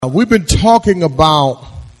We've been talking about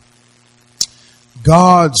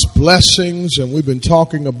God's blessings, and we've been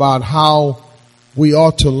talking about how we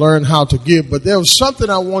ought to learn how to give. But there was something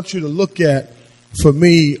I want you to look at for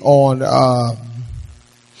me on, I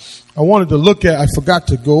forgot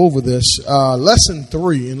to go over this, lesson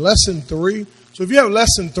 3. In lesson 3, so if you have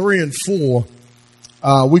lesson 3 and 4,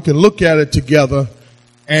 we can look at it together.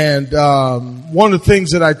 And one of the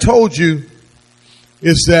things that I told you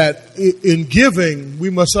is that in giving, we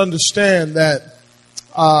must understand that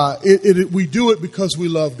we do it because we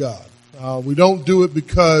love God. We don't do it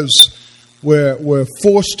because we're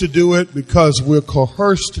forced to do it, because we're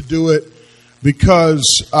coerced to do it,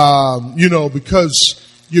 because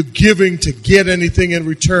you're giving to get anything in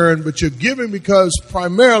return, but you're giving because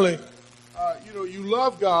primarily, you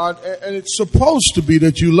love God, and it's supposed to be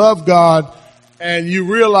that you love God, and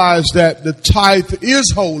you realize that the tithe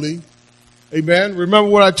is holy. Amen. Remember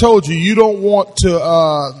what I told you. You don't want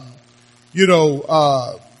to,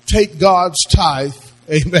 take God's tithe,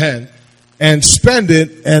 amen, and spend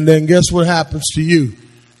it, and then guess what happens to you?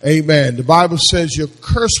 Amen. The Bible says you're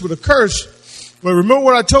cursed with a curse. But remember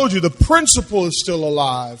what I told you. The principle is still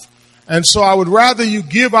alive. And so I would rather you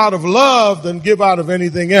give out of love than give out of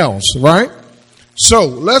anything else, right? So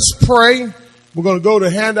let's pray. We're going to go to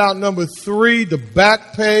handout number 3, the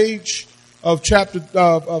back page of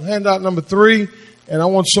handout number 3, and I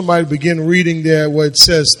want somebody to begin reading there where it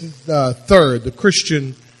says third, the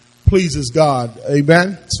Christian pleases God.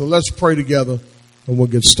 Amen. So let's pray together and we'll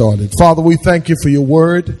get started. Father, we thank you for your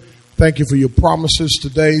word. Thank you for your promises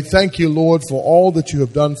today. Thank you, Lord, for all that you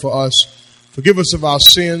have done for us. Forgive us of our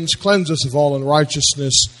sins, cleanse us of all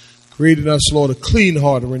unrighteousness, create in us, Lord, a clean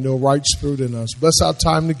heart and renew a right spirit in us. Bless our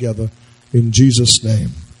time together in Jesus' name.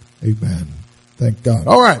 Amen. Thank God.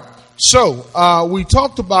 All right. So, we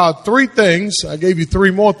talked about 3 things. I gave you 3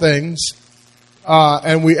 more things.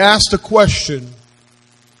 And we asked the question,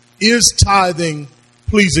 is tithing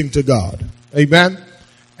pleasing to God? Amen.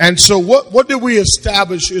 And so what did we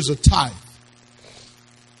establish is a tithe?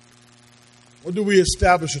 What do we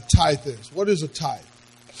establish a tithe is? What is a tithe?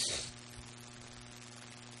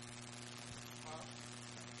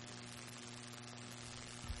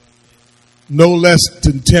 No less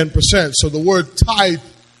than 10%. So the word tithe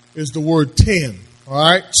is the word 10. All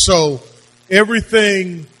right. So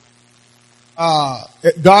everything,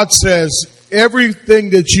 God says, everything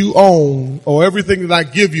that you own or everything that I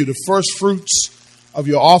give you, the first fruits of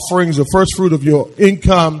your offerings, the first fruit of your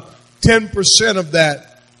income, 10% of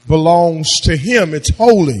that belongs to Him. It's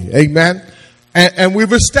holy. Amen. And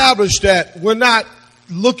we've established that we're not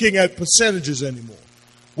looking at percentages anymore.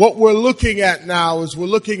 What we're looking at now is we're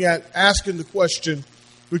looking at asking the question,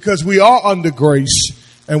 because we are under grace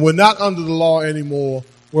and we're not under the law anymore.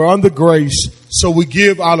 We're under grace, so we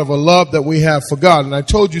give out of a love that we have for God. And I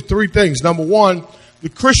told you 3 things. Number 1, the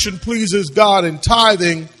Christian pleases God in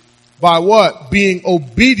tithing by what? Being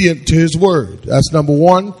obedient to His word. That's number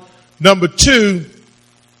 1. Number 2,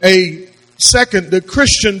 the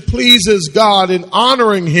Christian pleases God in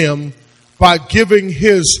honoring Him by giving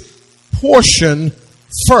His portion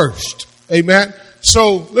first. Amen.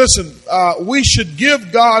 So listen, we should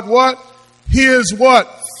give God what? His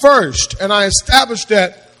what? First. And I established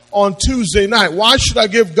that on Tuesday night. Why should I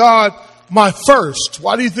give God my first?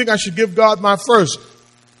 Why do you think I should give God my first?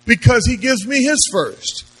 Because He gives me His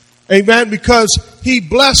first. Amen. Because He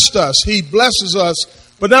blessed us. He blesses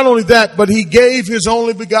us. But not only that, but He gave His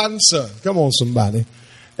only begotten Son. Come on, somebody.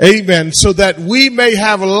 Amen. So that we may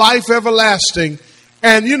have a life everlasting.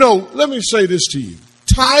 And let me say this to you.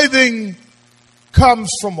 Tithing comes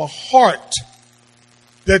from a heart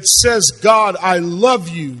that says, God, I love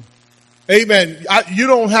you. Amen. You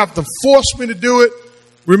don't have to force me to do it.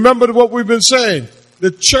 Remember what we've been saying.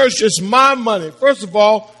 The church is my money. First of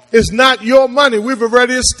all, it's not your money. We've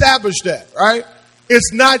already established that, right?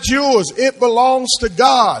 It's not yours. It belongs to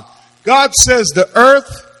God. God says the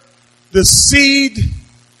earth, the seed,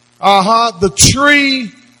 the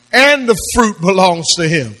tree, and the fruit belongs to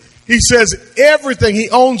Him. He says everything.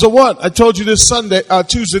 He owns a what? I told you this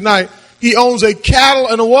Tuesday night. He owns a cattle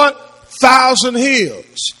and a what? 1,000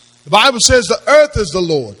 hills. The Bible says the earth is the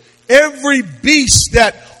Lord. Every beast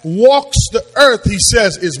that walks the earth, He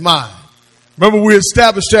says, is mine. Remember we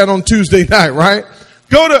established that on Tuesday night, right?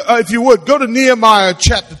 Go to, if you would, go to Nehemiah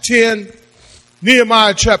chapter 10.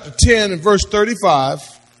 Nehemiah chapter 10 and verse 35.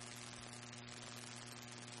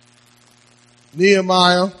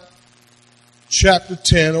 Nehemiah chapter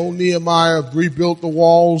 10. Old Nehemiah rebuilt the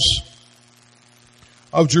walls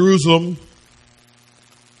of Jerusalem.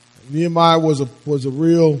 Nehemiah was a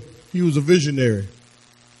visionary.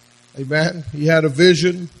 Amen. He had a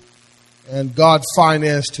vision, and God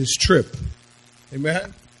financed his trip.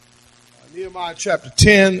 Amen. Nehemiah chapter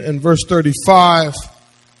 10 and verse 35.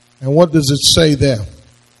 And what does it say there?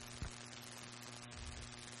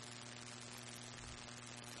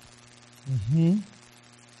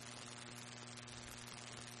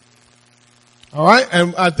 All right,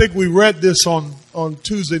 and I think we read this on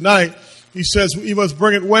Tuesday night. He says, you must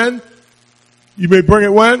bring it when? You may bring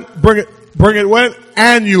it when? Bring it when?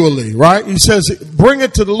 Annually, right? He says, bring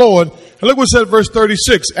it to the Lord. And look what it says, verse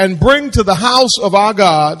 36. And bring to the house of our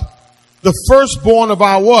God the firstborn of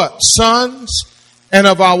our what? Sons, and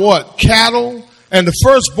of our what? Cattle, and the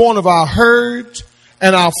firstborn of our herds,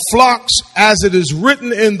 and our flocks, as it is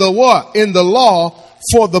written in the what? In the law,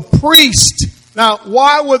 for the priest. Now,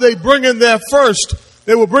 why were they bringing their first?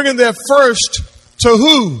 They were bringing their first to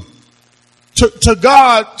who? To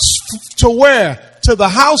God. To where? To the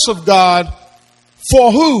house of God.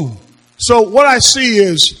 For who? So what I see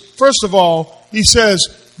is, first of all, he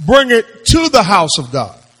says, bring it to the house of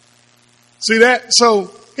God. See that? So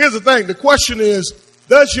here's the thing. The question is,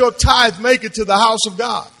 does your tithe make it to the house of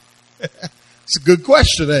God? It's a good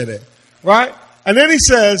question, ain't it? Right? And then he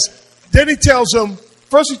tells them,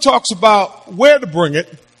 first he talks about where to bring it.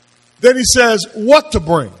 Then he says what to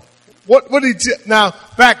bring. Now,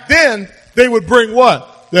 back then, they would bring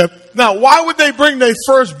what? Now, why would they bring their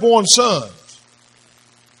firstborn sons?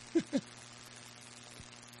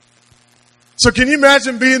 So can you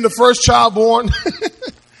imagine being the first child born?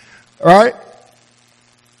 Right?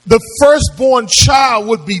 The firstborn child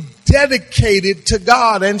would be dedicated to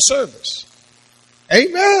God and service.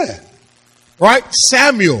 Amen. Right?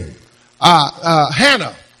 Samuel,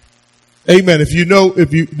 Hannah. Amen. If you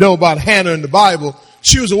know about Hannah in the Bible,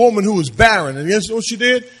 she was a woman who was barren. And guess what she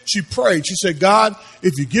did? She prayed. She said, God,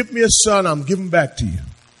 if you give me a son, I'm giving back to you.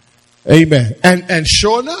 Amen. And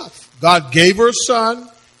sure enough, God gave her a son.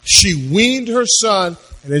 She weaned her son,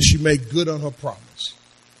 and then she made good on her promise.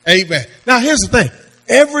 Amen. Now, here's the thing.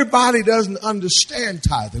 Everybody doesn't understand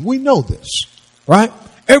tithing. We know this, right?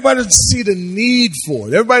 Everybody doesn't see the need for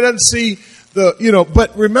it. Everybody doesn't see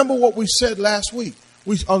but remember what we said last week.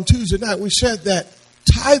 On Tuesday night, we said that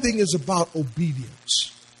tithing is about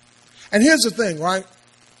obedience. And here's the thing, right?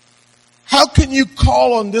 How can you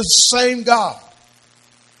call on this same God?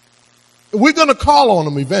 We're going to call on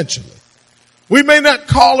him eventually. We may not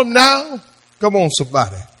call him now. Come on,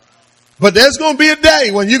 somebody. But there's going to be a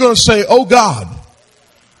day when you're going to say, oh God,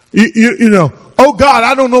 oh God,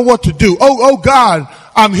 I don't know what to do. Oh God,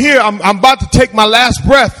 I'm here. I'm about to take my last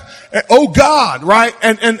breath. Oh God, right?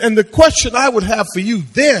 And the question I would have for you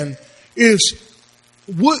then is,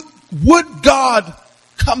 would God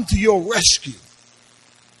come to your rescue?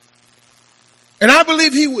 And I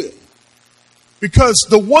believe he will. Because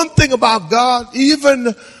the one thing about God,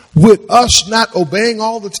 even with us not obeying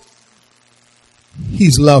all the time,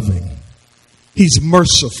 he's loving. He's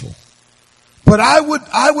merciful. But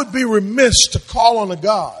I would be remiss to call on a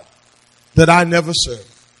God that I never served.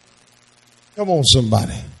 Come on,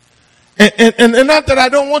 somebody. And not that I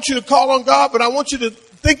don't want you to call on God, but I want you to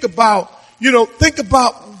think about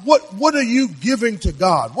what are you giving to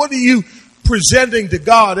God? What are you presenting to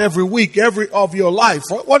God every week, of your life?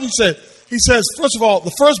 What he said? He says, first of all,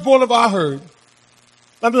 the firstborn of our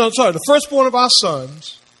the firstborn of our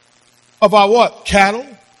sons, of our what? Cattle.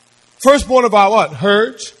 Firstborn of our what?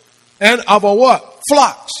 Herds. And of our what?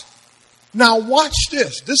 Flocks. Now watch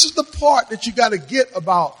this. This is the part that you got to get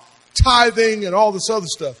about tithing and all this other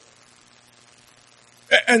stuff.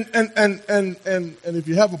 And if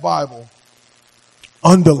you have a Bible,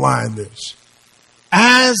 underline this.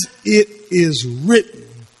 As it is written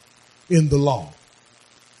in the law.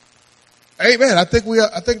 Amen. I think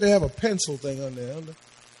they have a pencil thing on there.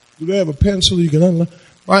 Do they have a pencil you can underline?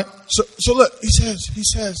 Right? So look, he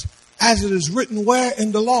says, as it is written where?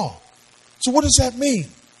 In the law. So what does that mean?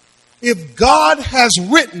 If God has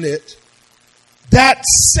written it, that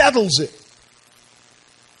settles it.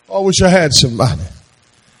 I wish I had somebody.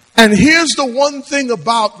 And here's the one thing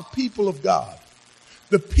about the people of God.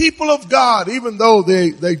 The people of God, even though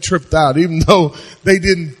they tripped out, even though they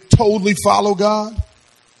didn't totally follow God,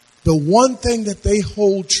 the one thing that they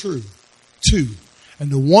hold true to,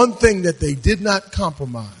 and the one thing that they did not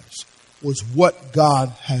compromise, was what God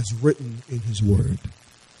has written in his word.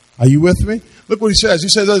 Are you with me? Look what he says. He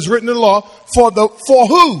says it's written in the law for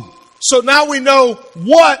who? So now we know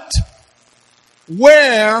what,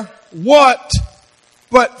 where, what,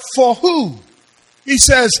 but for who? He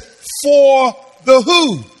says for the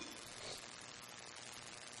who.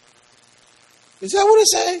 Is that what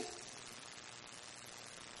it's saying?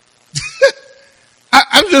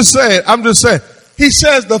 I'm just saying. He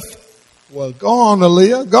says Well, go on,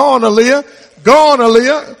 Aaliyah. Go on, Aaliyah. Go on,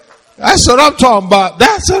 Aaliyah. That's what I'm talking about.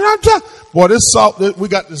 That's what I'm talking. Boy, we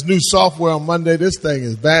got this new software on Monday. This thing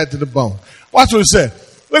is bad to the bone. Watch what it said.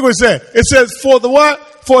 Look what it said. It says, for the what?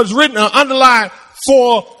 For it's written, underlined,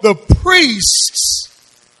 for the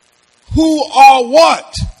priests who are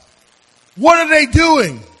what? What are they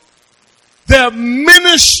doing? They're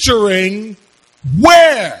ministering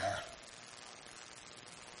where?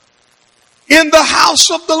 In the house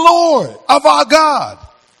of the Lord, of our God.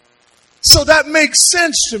 So that makes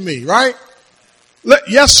sense to me, right?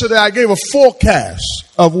 Yesterday I gave a forecast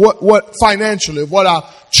of what financially, what our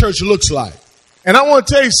church looks like. And I want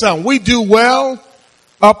to tell you something. We do well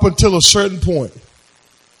up until a certain point.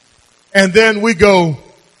 And then we go,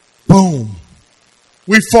 boom.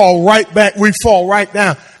 We fall right back. We fall right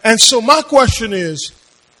down. And so my question is,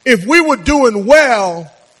 if we were doing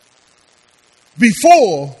well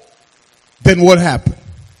before, then what happened?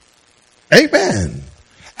 Amen.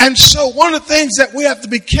 And so one of the things that we have to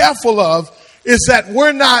be careful of is that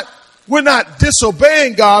we're not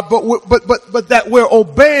disobeying God, but that we're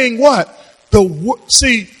obeying what?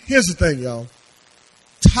 See, here's the thing, y'all.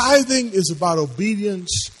 Tithing is about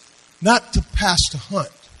obedience, not to Pastor Hunt,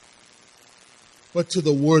 but to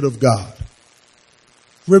the Word of God.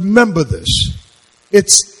 Remember this.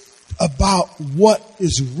 It's about what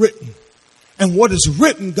is written. And what is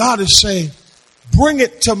written, God is saying, bring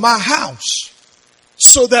it to my house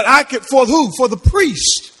so that I can, for who? For the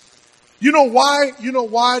priest. You know why? You know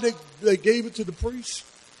why they gave it to the priest?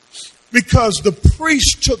 Because the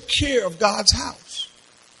priest took care of God's house.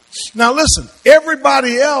 Now listen,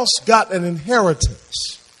 everybody else got an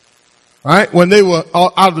inheritance, right? When they were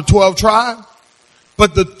out of the 12 tribes.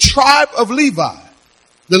 But the tribe of Levi,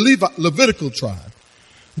 the Levitical tribe,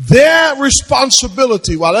 their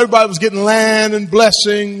responsibility, while everybody was getting land and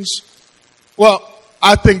blessings, well,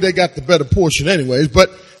 I think they got the better portion anyways, but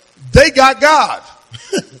they got God.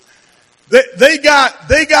 they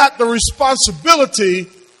got the responsibility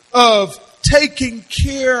of taking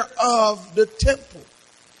care of the temple.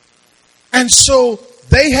 And so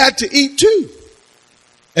they had to eat too.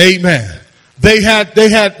 Amen. They had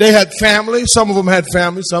family. Some of them had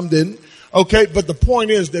family, some didn't. Okay, but the point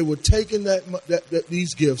is they were taking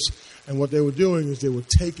these gifts, and what they were doing is they were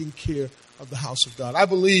taking care of the house of God. I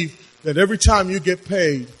believe that every time you get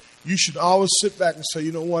paid, you should always sit back and say,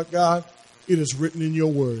 you know what, God? It is written in your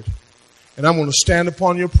word. And I'm going to stand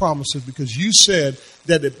upon your promises because you said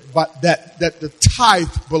that that the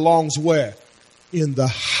tithe belongs where? In the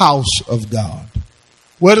house of God.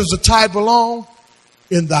 Where does the tithe belong?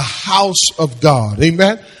 In the house of God.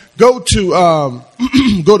 Amen. Go to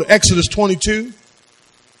Exodus 22.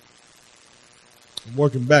 I'm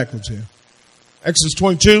working backwards here. Exodus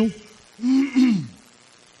 22.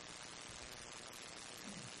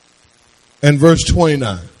 And verse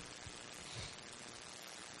 29.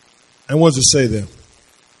 And what does it say there?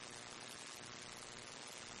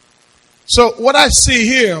 So what I see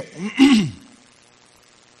here,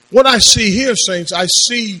 saints, I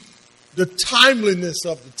see the timeliness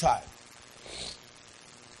of the tithe.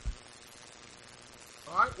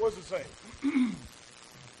 All right, what does it say?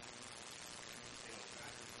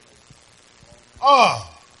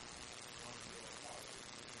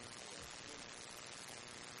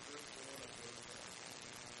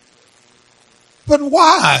 But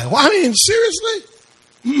why? I mean,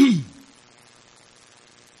 seriously?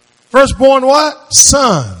 Firstborn what?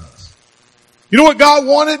 Sons. You know what God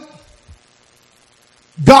wanted?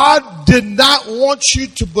 God did not want you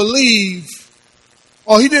to believe,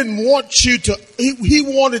 or he didn't want you to, he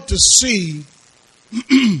wanted to see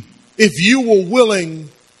if you were willing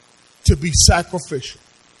to be sacrificial.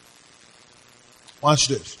 Watch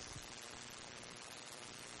this.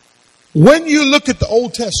 When you look at the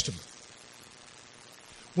Old Testament,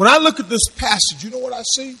 when I look at this passage, you know what I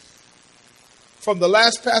see? From the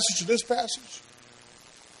last passage to this passage?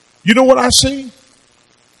 You know what I see?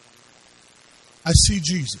 I see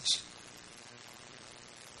Jesus.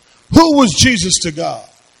 Who was Jesus to God?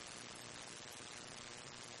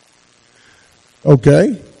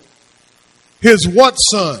 Okay. His what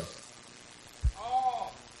son?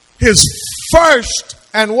 His first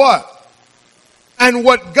and what? And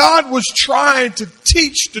what God was trying to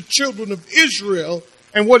teach the children of Israel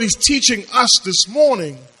and what he's teaching us this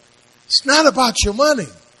morning, it's not about your money.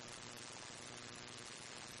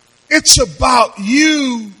 It's about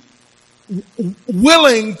you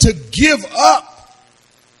willing to give up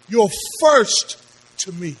your first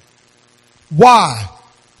to me. Why?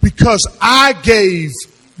 Because I gave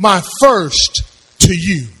my first to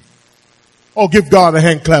you. Oh, give God a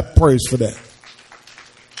hand clap praise for that.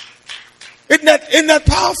 Isn't that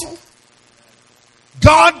powerful?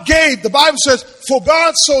 God gave, the Bible says, for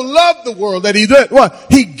God so loved the world that he did what?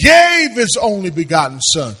 He gave his only begotten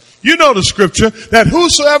son. You know the scripture, that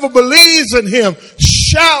whosoever believes in him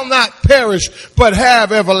shall not perish, but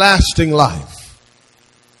have everlasting life.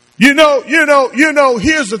 You know,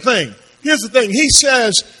 here's the thing. He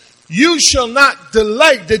says, you shall not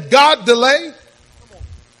delay. Did God delay?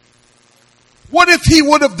 What if he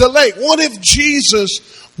would have delayed? What if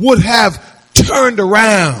Jesus would have turned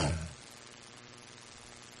around?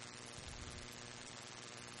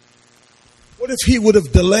 What if he would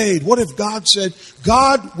have delayed? What if God said,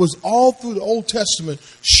 God was all through the Old Testament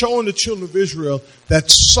showing the children of Israel that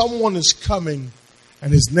someone is coming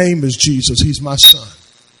and his name is Jesus. He's my son.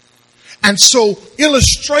 And so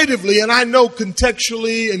illustratively, and I know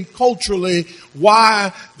contextually and culturally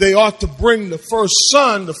why they ought to bring the first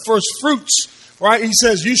son, the first fruits, right? He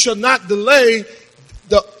says, you shall not delay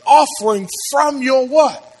the offering from your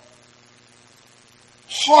what?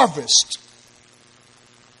 Harvest.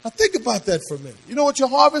 Now think about that for a minute. You know what your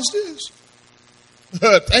harvest is?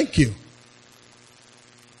 Thank you.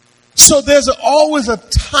 So there's always a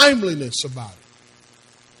timeliness about it.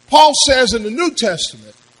 Paul says in the New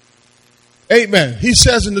Testament, amen. He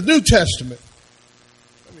says in the New Testament,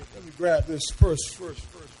 let me grab this first. Well,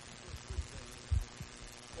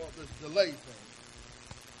 this delay thing.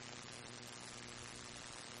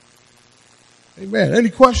 Amen. Any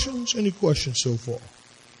questions? Any questions so far?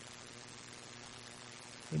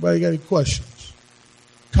 Anybody got any questions?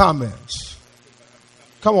 Comments?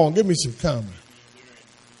 Come on, give me some comments.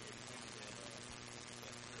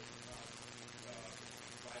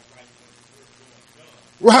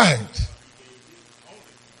 Right.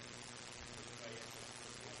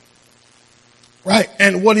 Right.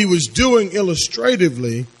 And what he was doing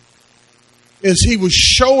illustratively is he was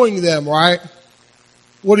showing them, right?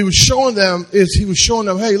 What he was showing them is he was showing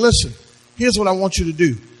them, hey, listen, here's what I want you to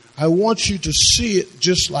do. I want you to see it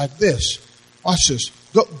just like this. Watch this.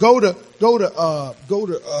 Go to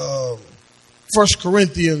 1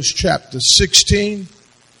 Corinthians chapter 16.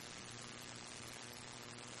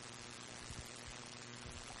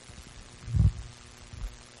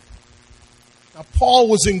 Now, Paul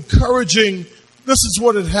was encouraging. This is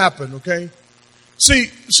what had happened. Okay,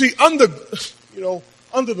 see, under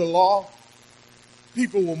the law,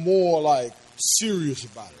 people were more like serious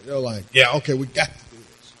about it. They're like, yeah, okay, we got to do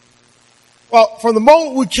this. Well, from the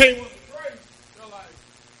moment we came with the grace, they're like,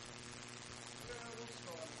 yeah, we'll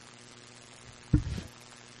start it.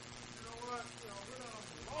 You know what? We're not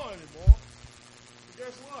under the law anymore. But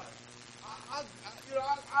guess what?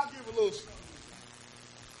 I'll give a little something.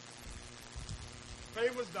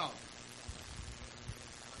 Famous dollar.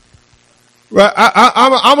 Right,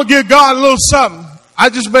 I'm gonna give God a little something. I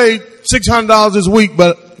just made $600 this week,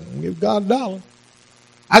 but I'll give God $1.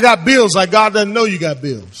 I got bills like God doesn't know you got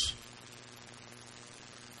bills.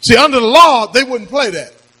 See, under the law, they wouldn't play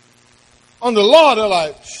that. Under the law, they're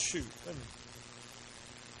like, shoot.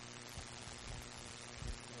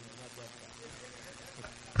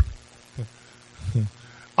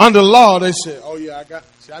 Under the law, they said, oh yeah,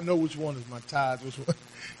 I know which one is my tithes, which one.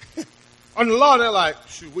 Under the law, they're like,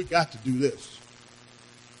 shoot, we got to do this.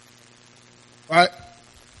 Right?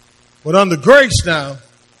 But under grace now,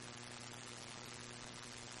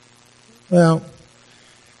 well,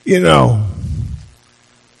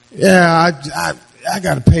 yeah, I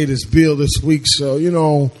got to pay this bill this week, so,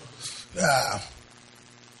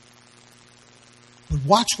 But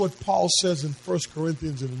watch what Paul says in 1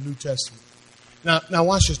 Corinthians in the New Testament. Now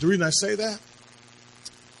watch this. The reason I say that,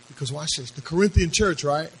 because watch this. The Corinthian church,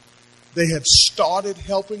 right? They had started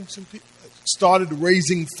helping some people, started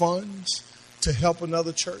raising funds to help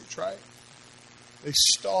another church, right? They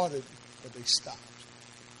started, but they stopped.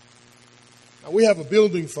 Now we have a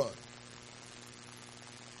building fund.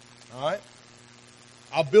 All right?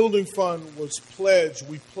 Our building fund was pledged.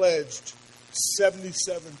 We pledged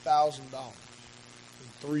 $77,000 in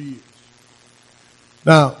 3 years.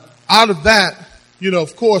 Now, out of that,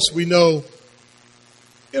 of course, we know,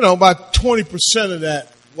 about 20% of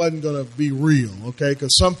that wasn't going to be real, okay?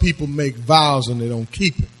 Because some people make vows and they don't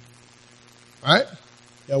keep it. All right?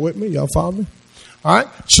 Y'all with me? Y'all follow me? All right?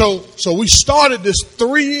 So we started this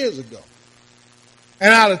 3 years ago.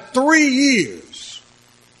 And out of 3 years,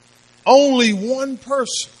 only one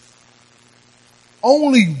person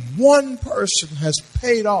has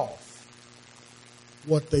paid off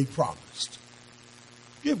what they promised.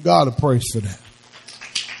 Give God a praise for that.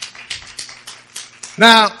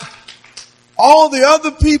 Now, all the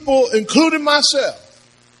other people, including myself,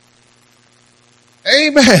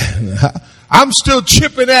 amen, I'm still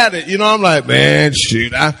chipping at it. I'm like, man,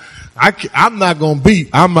 shoot, I'm not going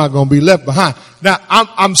to be left behind. Now,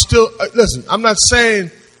 I'm still, listen, I'm not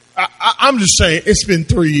saying, I'm just saying it's been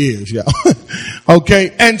 3 years, y'all.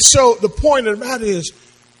 Okay. And so the point of the matter is,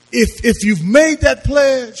 if you've made that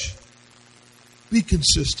pledge, be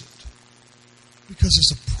consistent, because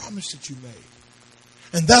it's a promise that you made.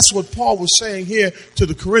 And that's what Paul was saying here to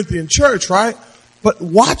the Corinthian church, right? But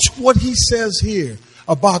watch what he says here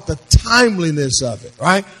about the timeliness of it,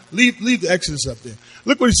 right? Leave the Exodus up there.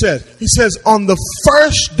 Look what he says. He says, on the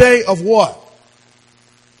first day of what?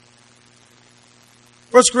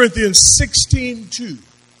 1 Corinthians 16:2.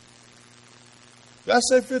 Did I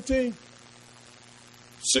say 15?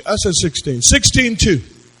 I said 16. 16:2.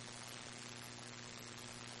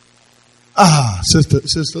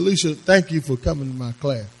 Sister Alicia, thank you for coming to my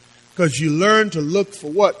class. Because you learn to look for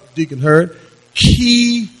what, Deacon Hurd?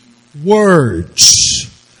 Key words.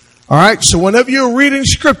 All right? So whenever you're reading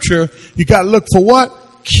scripture, you got to look for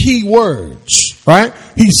what? Key words. Right?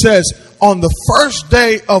 He says, on the first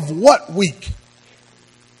day of what week?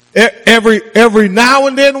 Every now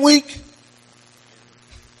and then week?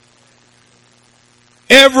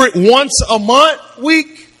 Every once a month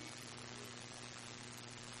week?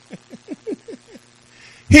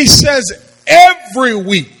 He says every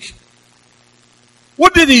week.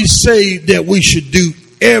 What did he say that we should do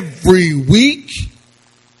every week?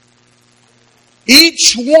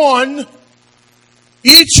 Each one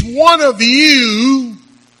of you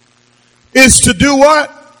is to do what?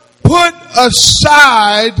 Put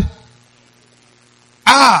aside.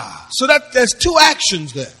 So there's two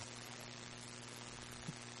actions there.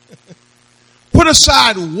 Put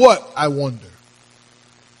aside what, I wonder?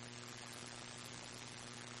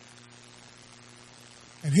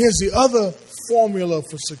 And here's the other formula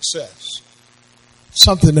for success.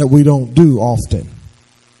 Something that we don't do often.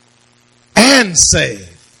 And save.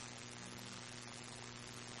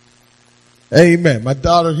 Amen. My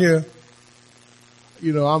daughter here,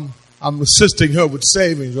 I'm assisting her with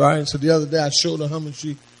savings, right? So the other day I showed her how much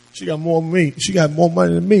she got more than me. She got more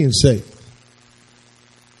money than me in savings.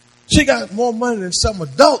 She got more money than some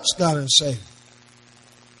adults got in savings.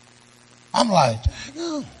 I'm like,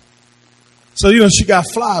 dang. So, she got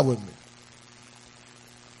fly with me.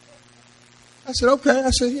 I said, okay. I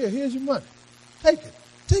said, here's your money. Take it.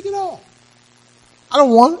 Take it all. I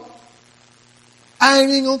don't want it. I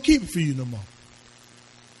ain't even going to keep it for you no more.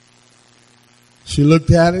 She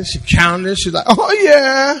looked at it. She counted it. She's like, oh,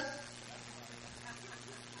 yeah.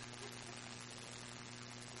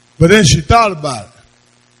 But then she thought about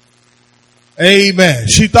it. Amen.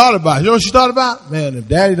 She thought about it. You know what she thought about? Man, if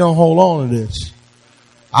daddy don't hold on to this,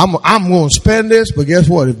 I'm going to spend this, but guess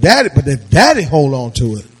what? If daddy hold on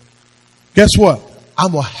to it, guess what?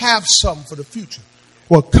 I'm going to have something for the future.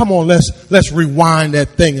 Well, come on, let's rewind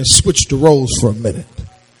that thing and switch the roles for a minute.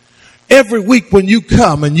 Every week when you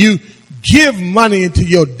come and you give money into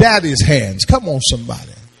your daddy's hands, come on,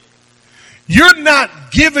 somebody. You're not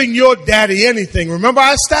giving your daddy anything. Remember,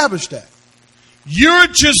 I established that. You're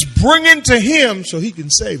just bringing to him so he can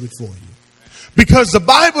save it for you. Because the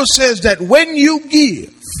Bible says that when you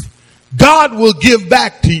give, God will give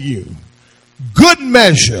back to you. Good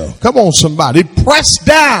measure. Come on, somebody. Pressed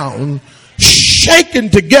down, shaken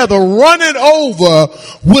together, running over,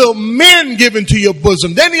 will men give into your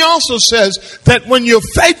bosom. Then he also says that when you're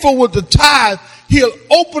faithful with the tithe, he'll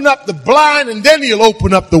open up the blind and then he'll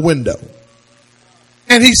open up the window.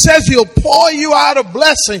 And he says he'll pour you out a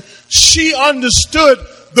blessing. She understood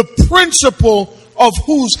the principle of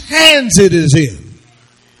whose hands it is in.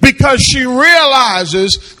 Because she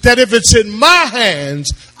realizes that if it's in my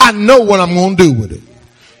hands, I know what I'm going to do with it.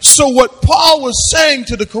 So what Paul was saying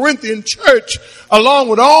to the Corinthian church, along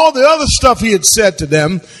with all the other stuff he had said to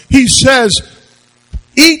them, he says,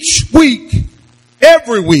 each week,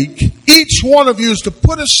 every week, each one of you is to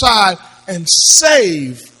put aside and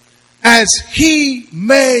save as he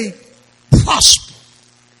may prosper.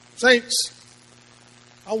 Saints,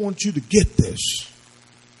 I want you to get this.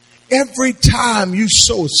 Every time you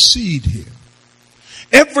sow a seed here,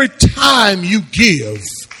 every time you give,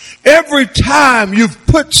 every time you've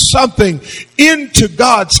put something into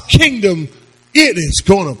God's kingdom, it is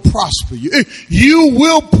going to prosper you. You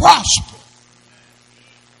will prosper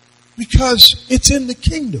because it's in the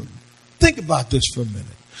kingdom. Think about this for a minute.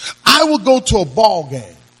 I will go to a ball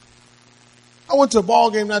game. I went to a ball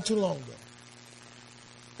game not too long ago.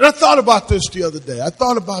 And I thought about this the other day. I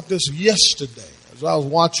thought about this yesterday as I was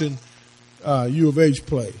watching U of H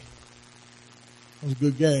play. It was a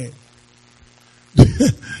good game. Here's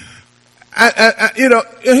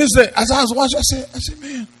the, as I was watching, I said,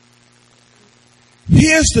 man,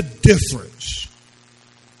 here's the difference.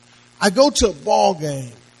 I go to a ball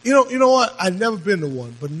game You know what? I've never been to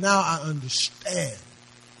one, but now I understand.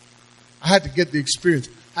 I had to get the experience.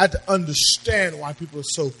 I had to understand why people are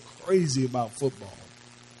so crazy about football.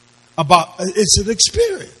 It's an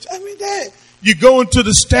experience. I mean, you go into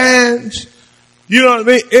the stands. You know what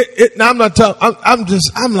I mean? Now I'm not talking.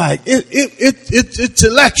 I'm like, it's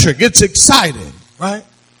electric. It's exciting, right?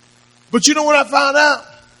 But you know what I found out?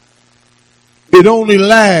 It only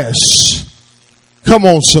lasts. Come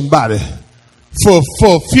on, somebody. For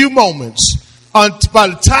a few moments. By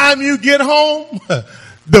the time you get home,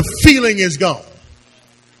 the feeling is gone.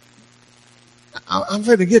 I'm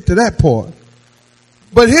ready to get to that part.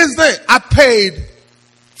 But here's the thing. I paid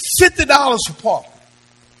 $50 for parking.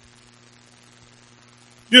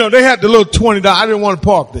 You know, they had the little $20. I didn't want to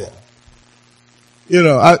park there. You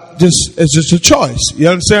know, it's just a choice. You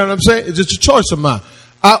understand what I'm saying? It's just a choice of mine.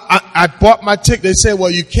 I bought my ticket. They said,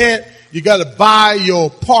 well, you can't. You got to buy your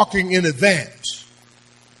parking in advance.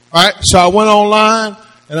 All right. So I went online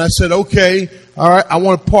and I said, okay, all right, I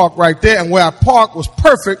want to park right there. And where I parked was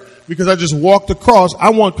perfect because I just walked across.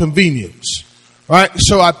 I want convenience. All right.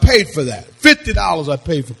 So I paid for that. $50 I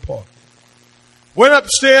paid for parking. Went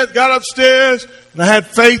upstairs, got upstairs, and I had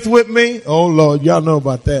Faith with me. Oh, Lord, y'all know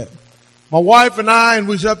about that. My wife and I, and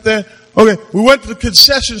we was up there. Okay, we went to the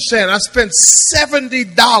concession stand. I spent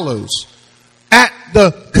 $70 at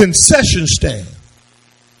the concession stand.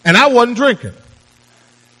 And I wasn't drinking.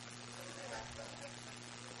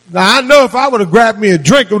 Now, I know if I would have grabbed me a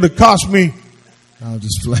drink, it would have cost me, I'll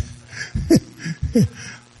just play.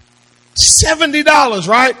 $70,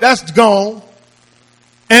 right? That's gone.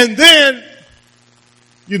 And then,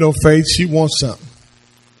 you know, Faith, she wants something.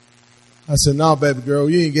 I said, no, baby girl,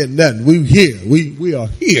 you ain't getting nothing. We here. We are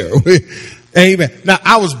here. Amen. Now,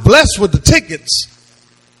 I was blessed with the tickets.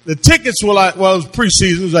 The tickets were like, well, it was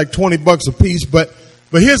preseason. It was like $20 a piece. But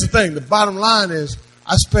here's the thing. The bottom line is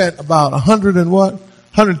I spent about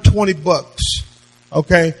 $120,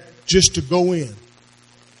 okay, just to go in.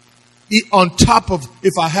 On top of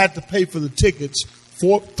if I had to pay for the tickets,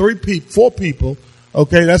 four people,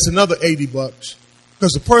 okay, that's another $80.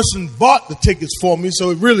 Because the person bought the tickets for me, so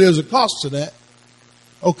it really is a cost to that.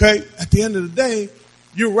 Okay? At the end of the day,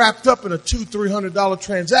 you're wrapped up in a $200-300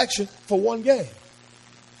 transaction for one game.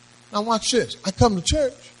 Now watch this. I come to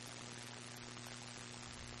church.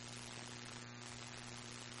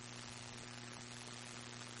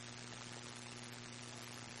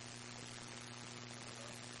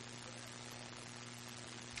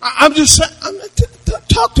 I'm just saying,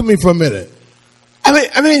 talk to me for a minute.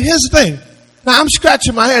 I mean, here's the thing. Now, I'm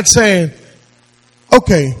scratching my head saying,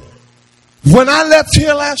 okay, when I left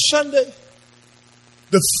here last Sunday,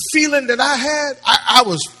 the feeling that I had, I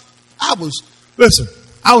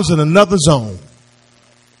was in another zone.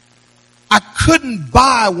 I couldn't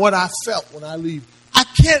buy what I felt when I leave. I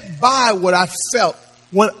can't buy what I felt,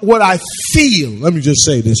 what I feel, let me just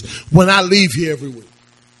say this, when I leave here every week.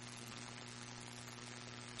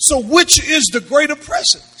 So which is the greater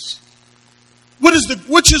presence? Which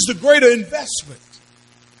is the greater investment?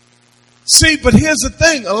 See, but here's the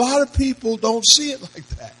thing. A lot of people don't see it like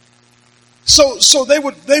that. So they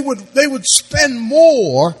would spend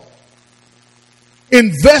more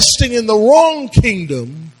investing in the wrong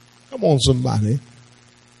kingdom. Come on, somebody.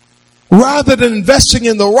 Rather than investing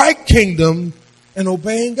in the right kingdom and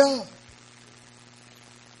obeying God.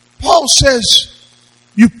 Paul says,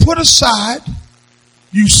 you put aside,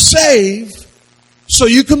 you save so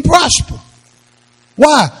you can prosper.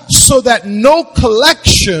 Why? So that no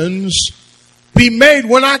collections be made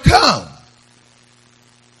when I come.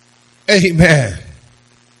 Amen.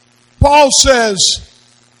 Paul says,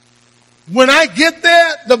 when I get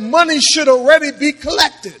there, the money should already be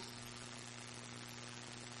collected.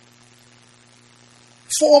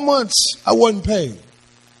 4 months I wasn't paid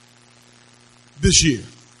this year.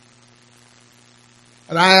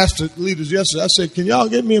 And I asked the leaders yesterday, I said, can y'all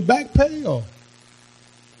get me a back pay? Or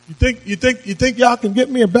you think y'all can get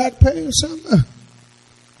me a back pay or something?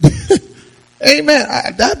 Amen.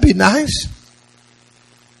 That'd be nice.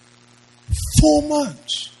 4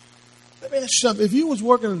 months. Let me ask you something. If you was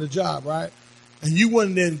working in a job, right, and you went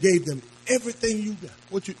in there and gave them everything you got,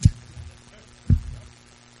 what you...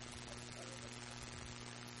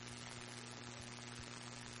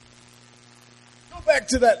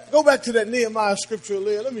 Go back to that Nehemiah scripture,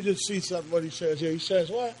 Leah. Let me just see something what he says here. He says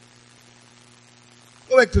what?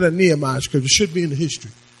 Go back to that Nehemiah scripture. It should be in the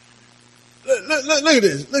history. Look at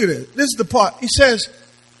this. Look at this. This is the part. He says,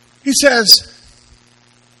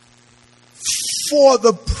 for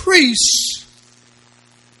the priests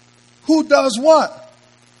who does what?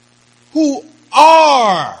 Who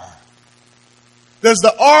are. Does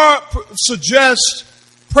the R suggest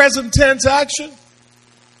present tense action?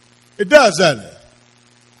 It does, doesn't it?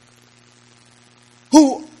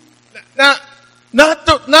 Who, now, not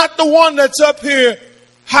the one that's up here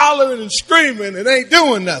hollering and screaming and ain't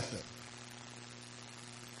doing nothing.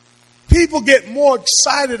 People get more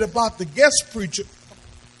excited about the guest preacher.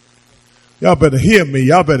 Y'all better hear me.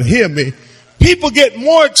 Y'all better hear me. People get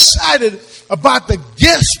more excited about the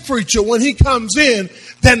guest preacher when he comes in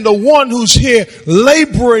than the one who's here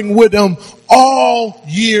laboring with them all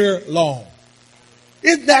year long.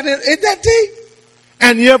 Isn't that deep?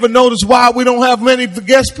 And you ever notice why we don't have many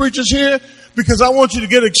guest preachers here? Because I want you to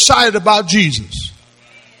get excited about Jesus.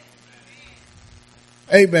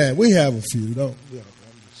 Amen. We have a few, don't we?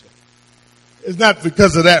 It's not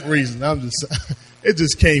because of that reason. It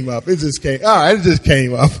just came up. All right, it just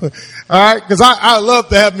came up. All right, because I love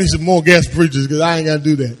to have me some more guest preachers because I ain't got to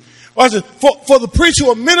do that. Watch it. For the preacher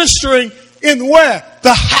who are ministering in where?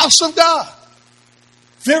 The house of God.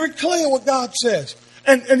 Very clear what God says.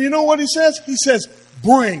 And you know what he says? He says,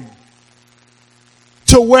 bring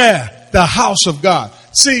to where? The house of God.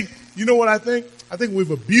 See, you know what I think? I think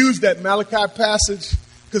we've abused that Malachi passage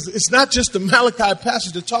because it's not just the Malachi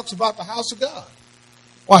passage that talks about the house of God.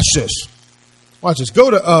 Watch this. Watch this.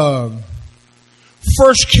 Go to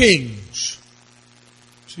 1 Kings.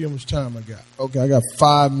 See how much time I got. Okay, I got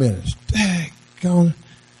 5 minutes. Daggone.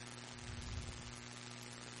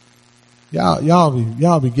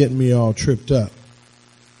 Y'all be getting me all tripped up.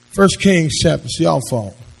 1 Kings chapter, it's y'all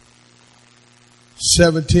fault.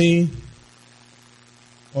 17.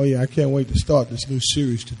 Oh yeah, I can't wait to start this new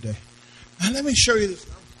series today. Now let me show you this.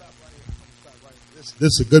 I'm stop right here.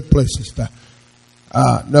 This is a good place to stop.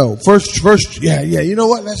 No, first, yeah. You know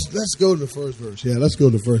what? Let's go to the first verse. Yeah, let's go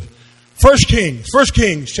to the first. 1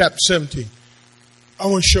 Kings chapter 17. I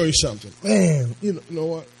want to show you something. Man, you know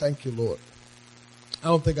what? Thank you, Lord. I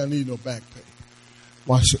don't think I need no back pay.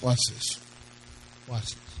 Watch this.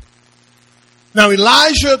 Now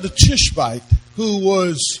Elijah the Tishbite, who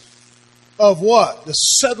was of what? The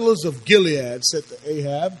settlers of Gilead, said to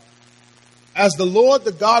Ahab, as the Lord,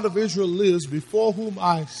 the God of Israel lives, before whom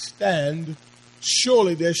I stand,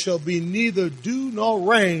 surely there shall be neither dew nor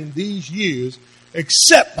rain these years,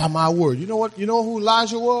 except by my word. You know what? You know who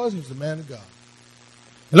Elijah was? He was the man of God.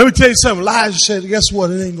 And let me tell you something. Elijah said, guess what?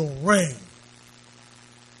 It ain't going to rain.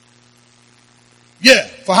 Yeah.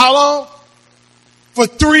 For how long? For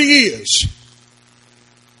 3 years.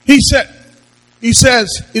 He says,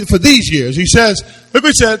 for these years, he says, look what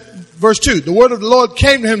he said, verse 2. The word of the Lord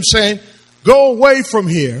came to him saying, go away from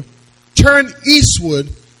here, turn eastward,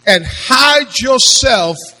 and hide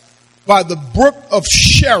yourself by the brook of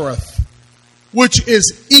Cherith, which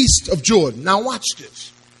is east of Jordan. Now watch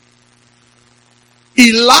this.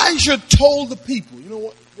 Elijah told the people, you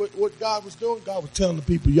know what God was doing? God was telling the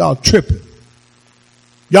people, y'all tripping.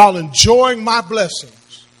 Y'all enjoying my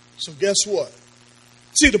blessings. So guess what?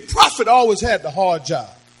 See, the prophet always had the hard job.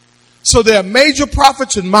 So there are major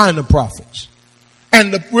prophets and minor prophets.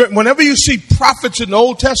 And whenever you see prophets in the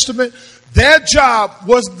Old Testament, their job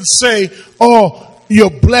wasn't to say, oh, you're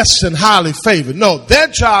blessed and highly favored. No, their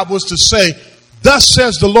job was to say, thus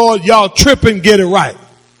says the Lord, y'all tripping, get it right.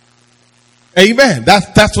 Amen.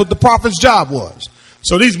 That's what the prophet's job was.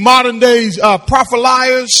 So these modern days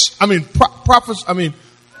prophets,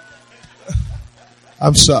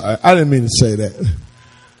 I'm sorry, I didn't mean to say that.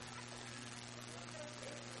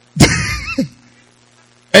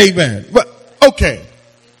 Amen. But okay,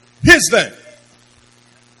 here's the thing.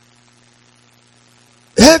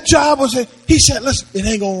 Their job was, he said, listen, it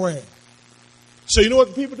ain't gonna rain. So you know what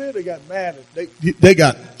the people did? They got mad. They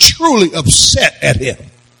got truly upset at him.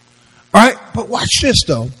 All right, but watch this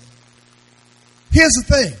though. Here's the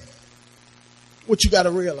thing. What you got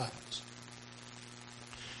to realize.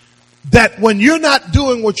 That when you're not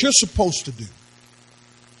doing what you're supposed to do,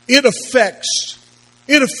 it affects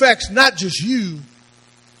not just you,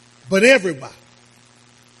 but everybody.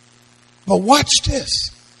 But watch this.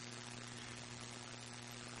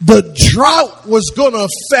 The drought was going to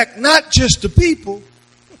affect not just the people,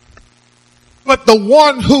 but the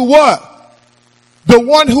one who what? The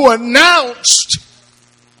one who announced,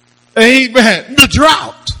 amen, the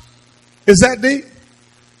drought. Is that deep?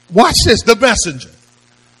 Watch this, the messenger.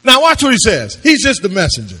 Now watch what he says. He's just the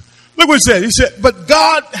messenger. Look what he said. He said, but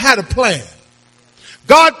God had a plan.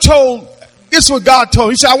 This is what God told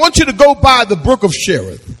him. He said, I want you to go by the brook of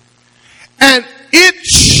Cherith. And it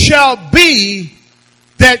shall be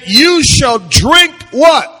that you shall drink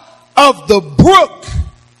what? Of the brook.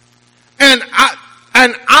 And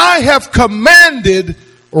I have commanded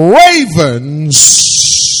ravens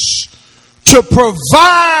to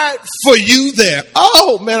provide for you there.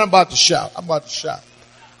 Oh man, I'm about to shout.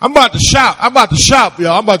 I'm about to shout.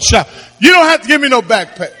 Y'all. I'm about to shout. You don't have to give me no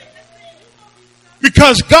back pay.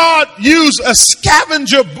 Because God used a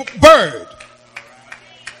scavenger bird.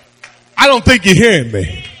 I don't think you're hearing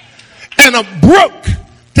me. And a brook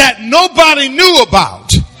that nobody knew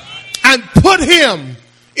about, and put him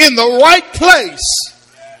in the right place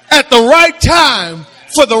at the right time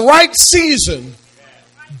for the right season.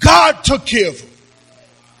 God took care of him.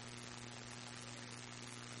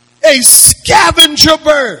 A scavenger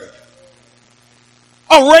bird.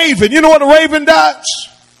 A raven. You know what a raven does?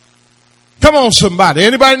 Come on, somebody.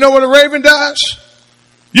 Anybody know what a raven does?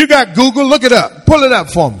 You got Google. Look it up. Pull it up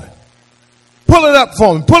for me. Pull it up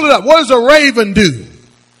for me. Pull it up. What does a raven do?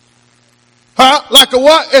 Huh? Like a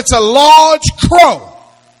what? It's a large crow.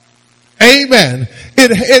 Amen.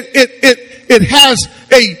 It has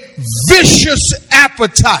a vicious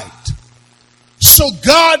appetite. So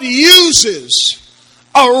God uses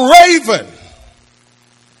a raven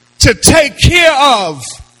to take care of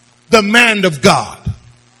the man of God.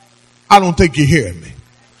 I don't think you're hearing me.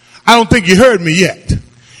 I don't think you heard me yet.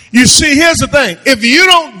 You see, here's the thing. If you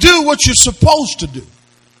don't do what you're supposed to do,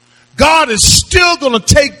 God is still going to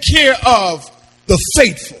take care of the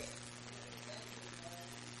faithful.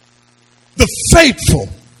 The faithful,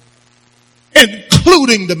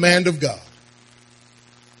 including the man of God.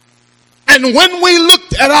 And when we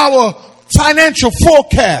looked at our financial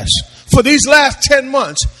forecast for these last 10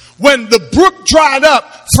 months, when the brook dried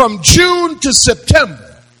up from June to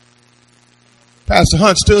September, Pastor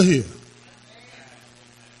Hunt's still here.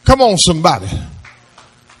 Come on, somebody.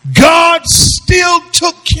 God still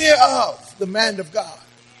took care of the man of God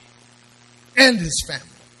and his family.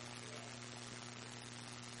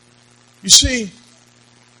 You see,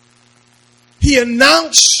 he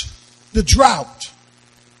announced the drought,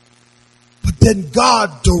 but then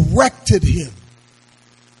God directed him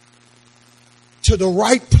to the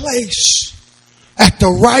right place at the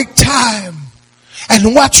right time.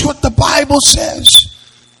 And watch what the Bible says.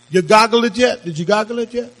 You goggle it yet? Did you goggle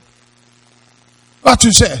it yet? What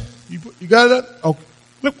you said? You got it up? Okay.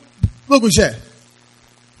 Look what he said.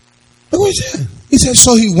 Look what he said. He said,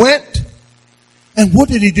 so he went, and what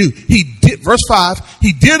did he do? He did, verse 5,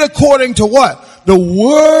 he did according to what? The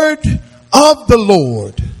word of the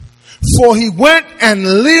Lord. For he went and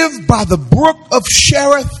lived by the brook of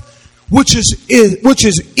Cherith, which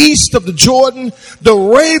is east of the Jordan. The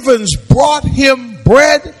ravens brought him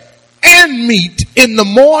bread and meat in the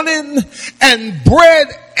morning, and bread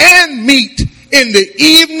and meat in the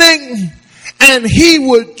evening, and he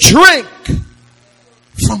would drink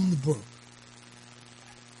from the brook.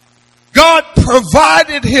 God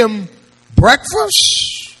provided him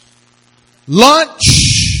breakfast,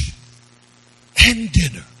 lunch, and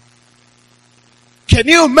dinner. Can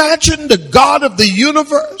you imagine the God of the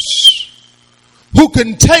universe who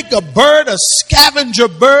can take a bird, a scavenger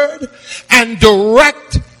bird, and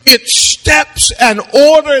direct its steps and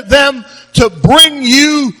order them to bring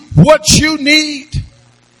you what you need?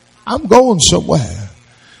 I'm going somewhere.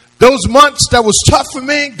 Those months that was tough for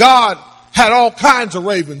me, God had all kinds of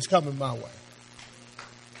ravens coming my way.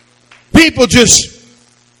 People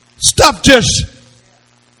stuff just.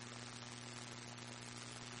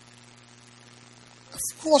 Of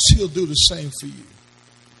course he'll do the same for you.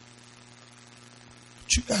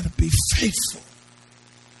 But you got to be faithful.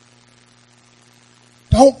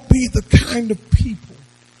 Don't be the kind of people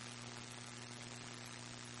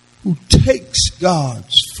who takes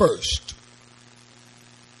God's first.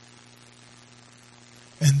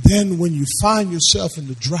 And then when you find yourself in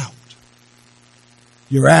the drought,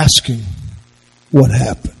 you're asking, what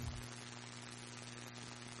happened?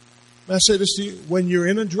 May I say this to you? When you're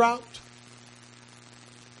in a drought,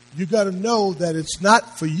 you got to know that it's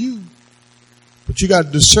not for you, but you got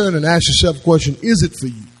to discern and ask yourself the question, is it for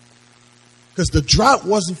you? Because the drought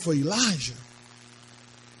wasn't for Elijah.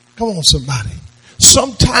 Come on, somebody.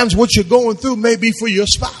 Sometimes what you're going through may be for your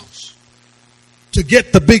spouse to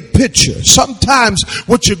get the big picture. Sometimes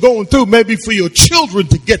what you're going through may be for your children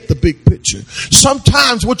to get the big picture.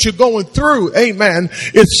 Sometimes what you're going through, amen,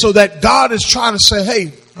 is so that God is trying to say,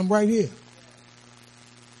 hey, I'm right here.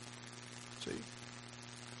 See?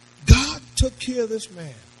 God took care of this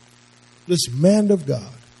man of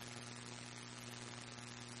God.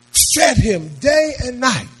 Fed him day and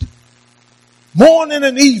night, morning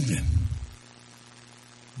and evening.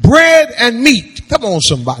 Bread and meat. Come on,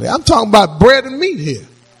 somebody. I'm talking about bread and meat here.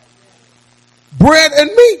 Bread and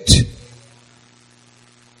meat.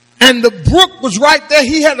 And the brook was right there.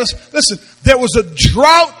 He had listen, there was a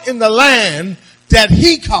drought in the land that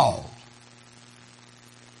he called.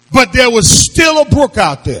 But there was still a brook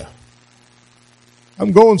out there.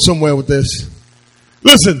 I'm going somewhere with this.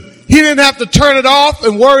 Listen, he didn't have to turn it off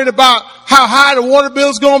and worry about how high the water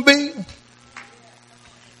bill's going to be.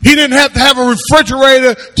 He didn't have to have a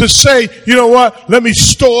refrigerator to say, you know what, let me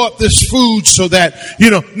store up this food so that,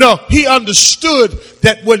 no, he understood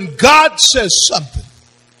that when God says something,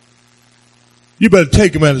 you better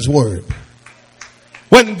take him at his word.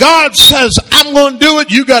 When God says, I'm going to do it,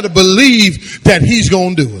 you got to believe that he's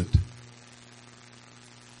going to do it.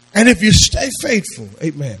 And if you stay faithful,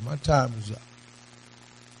 amen, my time is up.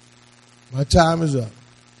 My time is up.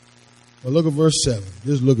 Well, look at verse 7.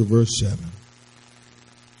 Just look at verse 7.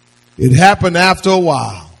 It happened after a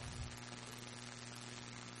while.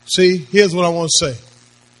 See, here's what I want to say.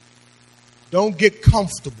 Don't get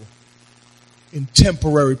comfortable in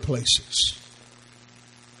temporary places.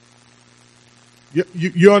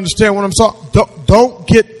 You understand what I'm saying? Don't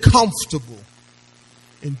get comfortable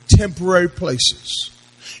in temporary places.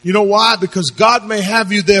 You know why? Because God may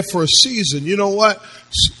have you there for a season. You know what?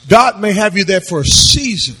 God may have you there for a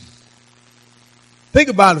season. Think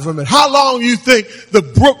about it for a minute. How long you think the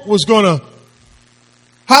brook was going to,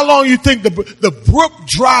 how long you think the brook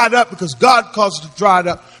dried up because God caused it to dry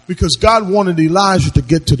up because God wanted Elijah to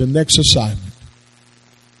get to the next assignment.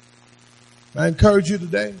 I encourage you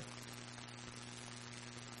today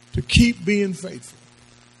to keep being faithful.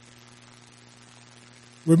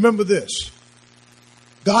 Remember this.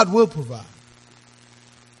 God will provide.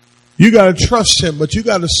 You got to trust him, but you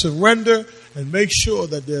got to surrender and make sure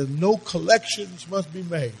that there's no collections must be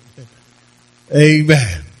made.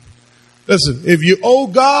 Amen. Listen, if you owe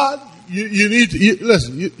God, you need to,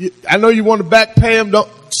 listen, I know you want to back pay him, don't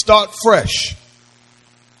start fresh.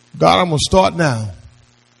 God, I'm going to start now.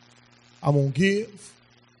 I'm going to give.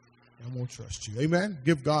 I'm going to trust you. Amen.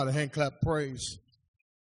 Give God a hand clap praise.